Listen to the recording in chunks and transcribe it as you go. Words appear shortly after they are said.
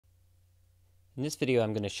In this video,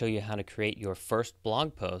 I'm going to show you how to create your first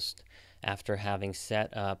blog post after having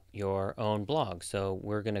set up your own blog. So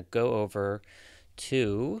we're going to go over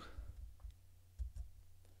to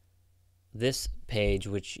this page,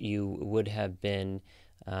 which you would have been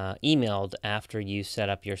emailed after you set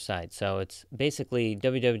up your site. So it's basically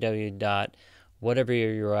www.whatever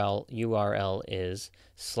your URL is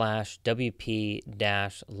 /wp-login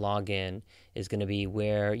is going to be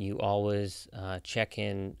where you always check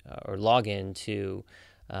in or log in to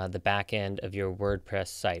the back end of your WordPress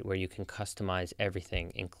site, where you can customize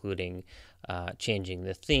everything, including changing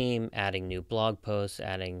the theme, adding new blog posts,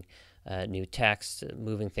 adding new text,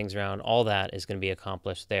 moving things around. All that is going to be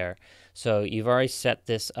accomplished there. So you've already set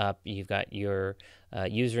this up. You've got your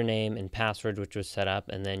username and password, which was set up,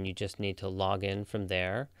 and then you just need to log in from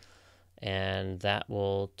there. And that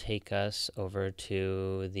will take us over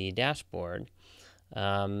to the dashboard.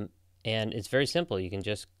 And it's very simple. You can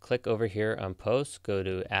just click over here on posts, go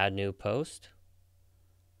to add new post.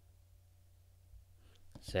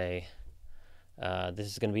 Say, this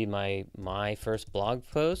is going to be my first blog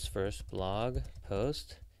post.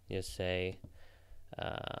 Just say,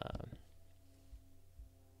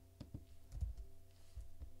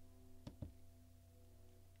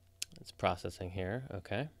 it's processing here.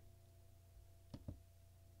 Okay.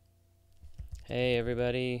 Hey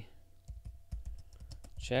everybody,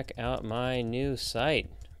 check out my new site.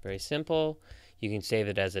 Very simple. You can save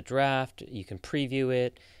it as a draft, you can preview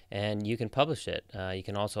it, and you can publish it. You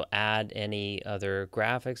can also add any other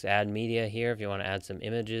graphics, add media here if you want to add some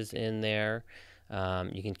images in there.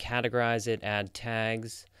 You can categorize it, add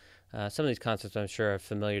tags. Some of these concepts I'm sure are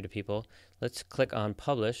familiar to people. Let's click on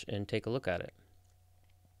publish and take a look at it.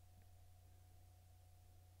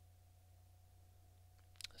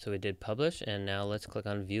 So we did publish, and now let's click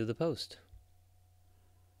on view the post.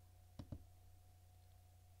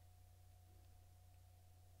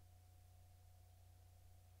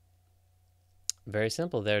 Very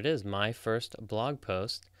simple. There it is, my first blog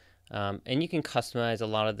post. And you can customize a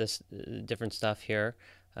lot of this different stuff here.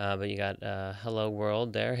 But you got hello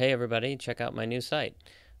world there. Hey everybody, check out my new site.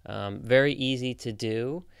 Very easy to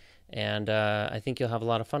do, and I think you'll have a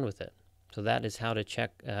lot of fun with it. So that is how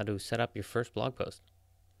to set up your first blog post.